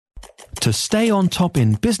To stay on top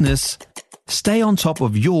in business, stay on top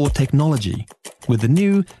of your technology with the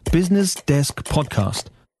new Business Desk podcast,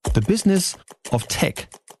 The Business of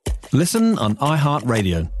Tech. Listen on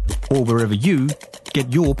iHeartRadio or wherever you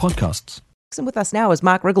get your podcasts. And with us now is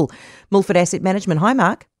Mark Riggle, Milford Asset Management. Hi,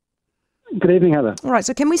 Mark. Good evening, Heather. All right,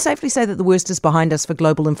 so can we safely say that the worst is behind us for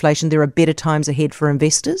global inflation? There are better times ahead for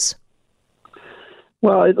investors?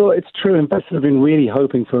 Well, it's true. Investors have been really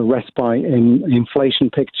hoping for a respite in the inflation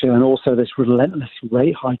picture and also this relentless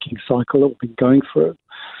rate hiking cycle that we've been going through.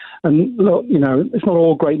 And look, it's not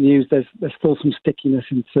all great news. There's still some stickiness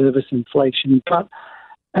in service inflation, but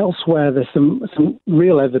elsewhere there's some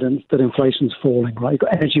real evidence that inflation's falling. Right, you've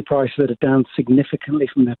got energy prices that are down significantly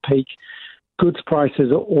from their peak. Goods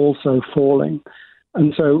prices are also falling.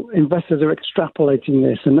 And so investors are extrapolating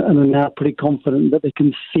this and are now pretty confident that they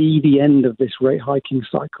can see the end of this rate hiking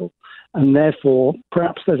cycle. And therefore,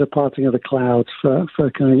 perhaps there's a parting of the clouds for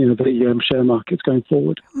kind of the share markets going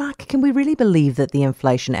forward. Mark, can we really believe that the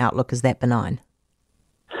inflation outlook is that benign?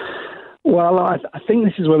 Well, I think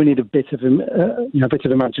this is where we need a bit of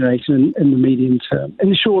imagination in the medium term.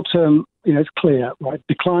 In the short term, it's clear, right?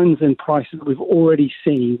 Declines in prices that we've already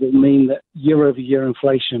seen will mean that year-over-year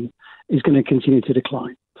inflation is going to continue to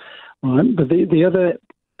decline. Right? But the other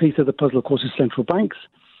piece of the puzzle, of course, is central banks.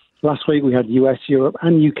 Last week we had US, Europe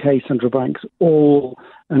and UK central banks all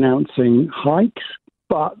announcing hikes,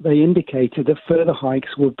 but they indicated that further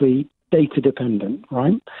hikes would be data dependent,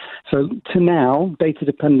 right? So to now, data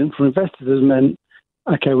dependent for investors has meant,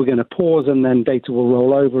 okay, we're going to pause and then data will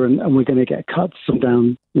roll over and we're going to get cuts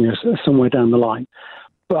somewhere down the line.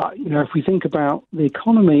 But, if we think about the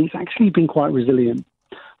economy, it's actually been quite resilient.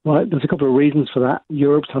 Right, there's a couple of reasons for that.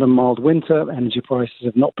 Europe's had a mild winter. Energy prices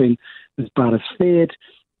have not been as bad as feared.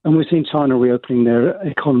 And we've seen China reopening their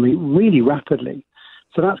economy really rapidly.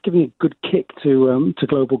 So that's giving a good kick to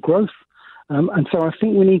global growth. And so I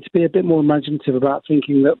think we need to be a bit more imaginative about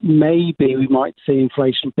thinking that maybe we might see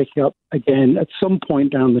inflation picking up again at some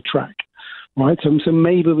point down the track. Right, so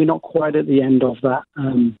maybe we're not quite at the end of that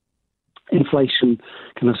inflation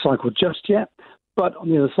kind of cycle just yet. But on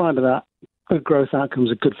the other side of that, good growth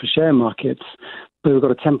outcomes are good for share markets, but we've got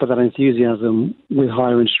to temper that enthusiasm with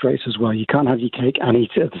higher interest rates as well. You can't have your cake and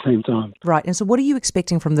eat it at the same time. Right, and so what are you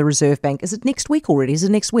expecting from the Reserve Bank? Is it next week already? Is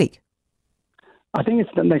it next week? I think it's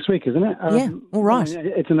next week, isn't it? Yeah, all right.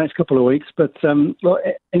 It's the next couple of weeks, but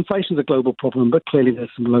inflation's a global problem, but clearly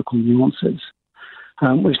there's some local nuances.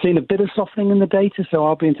 We've seen a bit of softening in the data, so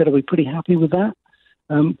RBNZ will be pretty happy with that,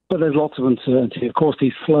 but there's lots of uncertainty. Of course,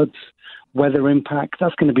 these floods, weather impact,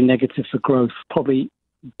 that's going to be negative for growth, probably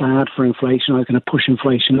bad for inflation. It's going to push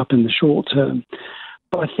inflation up in the short term.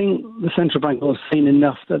 But I think the central bank will have seen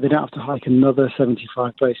enough that they don't have to hike another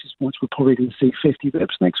 75 basis points. We're probably going to see 50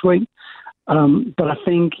 bips next week. But I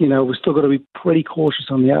think, we've still got to be pretty cautious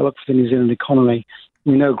on the outlook for the New Zealand economy.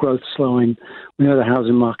 We know growth's slowing. We know the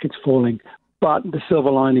housing market's falling. But the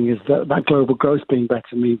silver lining is that global growth being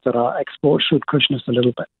better means that our exports should cushion us a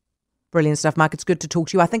little bit. Brilliant stuff, Mark. It's good to talk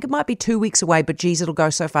to you. I think it might be 2 weeks away, but geez, it'll go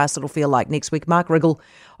so fast it'll feel like next week. Mark Riggle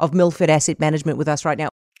of Milford Asset Management with us right now.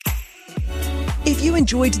 If you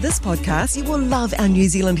enjoyed this podcast, you will love our New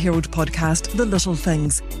Zealand Herald podcast, The Little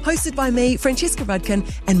Things, hosted by me, Francesca Rudkin,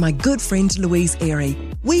 and my good friend Louise Airy.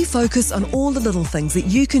 We focus on all the little things that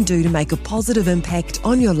you can do to make a positive impact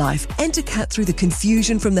on your life and to cut through the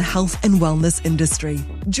confusion from the health and wellness industry.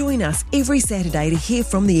 Join us every Saturday to hear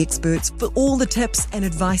from the experts for all the tips and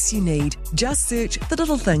advice you need. Just search The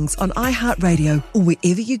Little Things on iHeartRadio or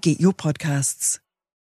wherever you get your podcasts.